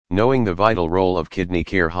Knowing the vital role of kidney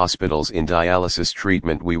care hospitals in dialysis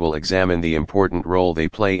treatment, we will examine the important role they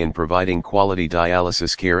play in providing quality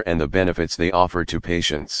dialysis care and the benefits they offer to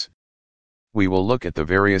patients. We will look at the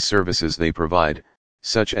various services they provide,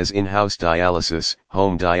 such as in-house dialysis,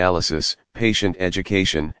 home dialysis, patient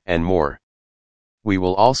education, and more. We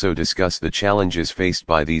will also discuss the challenges faced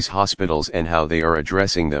by these hospitals and how they are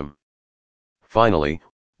addressing them. Finally,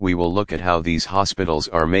 we will look at how these hospitals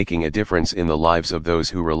are making a difference in the lives of those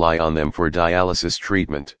who rely on them for dialysis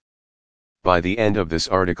treatment. By the end of this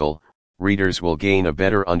article, readers will gain a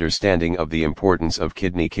better understanding of the importance of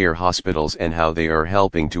kidney care hospitals and how they are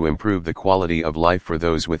helping to improve the quality of life for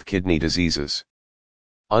those with kidney diseases.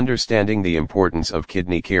 Understanding the importance of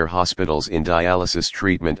kidney care hospitals in dialysis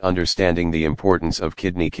treatment. Understanding the importance of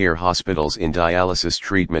kidney care hospitals in dialysis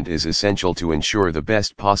treatment is essential to ensure the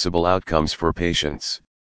best possible outcomes for patients.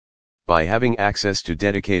 By having access to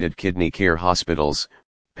dedicated kidney care hospitals,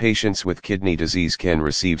 patients with kidney disease can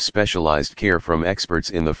receive specialized care from experts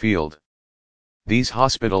in the field. These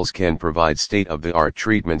hospitals can provide state-of-the-art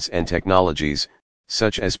treatments and technologies,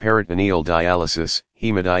 such as peritoneal dialysis,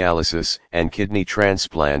 hemodialysis, and kidney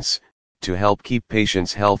transplants, to help keep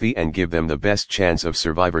patients healthy and give them the best chance of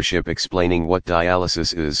survivorship. Explaining what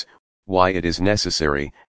dialysis is, why it is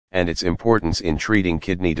necessary, and its importance in treating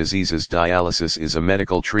kidney diseases. Dialysis is a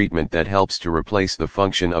medical treatment that helps to replace the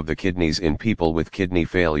function of the kidneys in people with kidney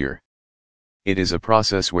failure. It is a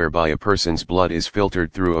process whereby a person's blood is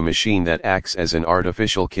filtered through a machine that acts as an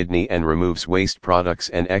artificial kidney and removes waste products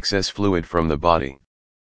and excess fluid from the body.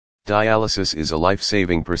 Dialysis is a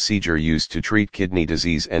life-saving procedure used to treat kidney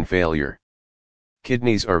disease and failure.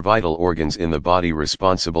 Kidneys are vital organs in the body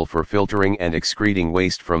responsible for filtering and excreting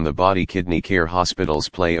waste from the body. Kidney care hospitals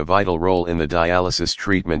play a vital role in the dialysis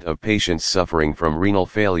treatment of patients suffering from renal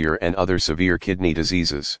failure and other severe kidney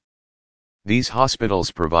diseases. These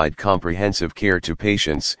hospitals provide comprehensive care to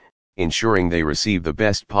patients, ensuring they receive the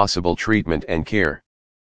best possible treatment and care.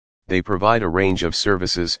 They provide a range of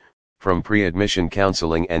services, from pre-admission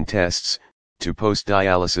counseling and tests, to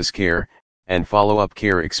post-dialysis care, and follow-up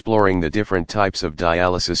care. Exploring the different types of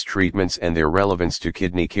dialysis treatments and their relevance to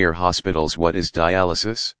kidney care hospitals. What is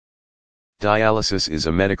dialysis? Dialysis is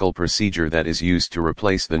a medical procedure that is used to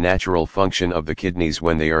replace the natural function of the kidneys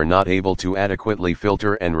when they are not able to adequately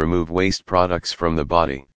filter and remove waste products from the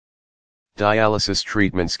body. Dialysis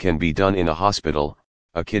treatments can be done in a hospital,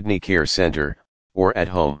 a kidney care center, or at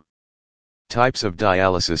home. Types of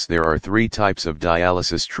dialysis. There are 3 types of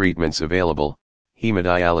dialysis treatments available: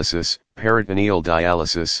 hemodialysis, peritoneal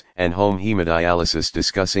dialysis, and home hemodialysis.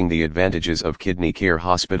 Discussing the advantages of kidney care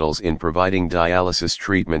hospitals in providing dialysis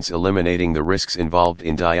treatments. Eliminating the risks involved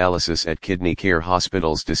in dialysis at kidney care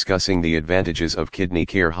hospitals. Discussing the advantages of kidney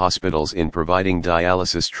care hospitals in providing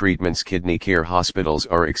dialysis treatments. Kidney care hospitals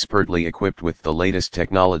are expertly equipped with the latest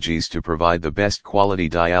technologies to provide the best quality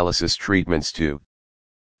dialysis treatments to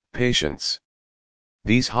patients.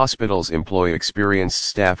 These hospitals employ experienced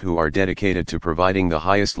staff who are dedicated to providing the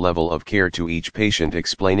highest level of care to each patient.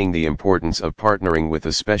 Explaining the importance of partnering with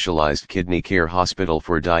a specialized kidney care hospital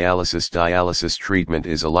for dialysis. Dialysis treatment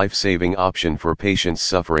is a life-saving option for patients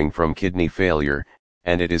suffering from kidney failure,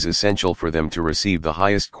 and it is essential for them to receive the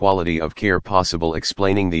highest quality of care possible.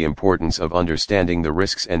 Explaining the importance of understanding the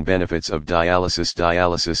risks and benefits of dialysis.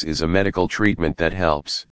 Dialysis is a medical treatment that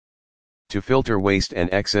helps to filter waste and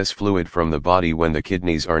excess fluid from the body when the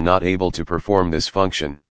kidneys are not able to perform this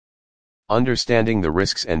function. Understanding the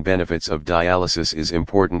risks and benefits of dialysis is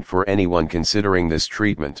important for anyone considering this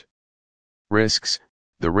treatment. Risks.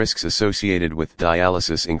 The risks associated with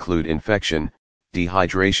dialysis include infection,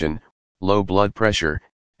 dehydration, low blood pressure,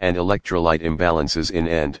 and electrolyte imbalances. In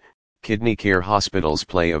end, kidney care hospitals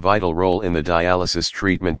play a vital role in the dialysis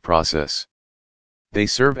treatment process. They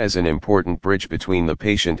serve as an important bridge between the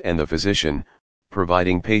patient and the physician,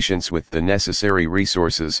 providing patients with the necessary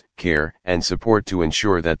resources, care, and support to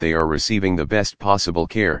ensure that they are receiving the best possible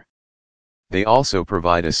care. They also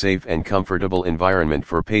provide a safe and comfortable environment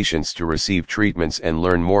for patients to receive treatments and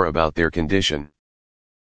learn more about their condition.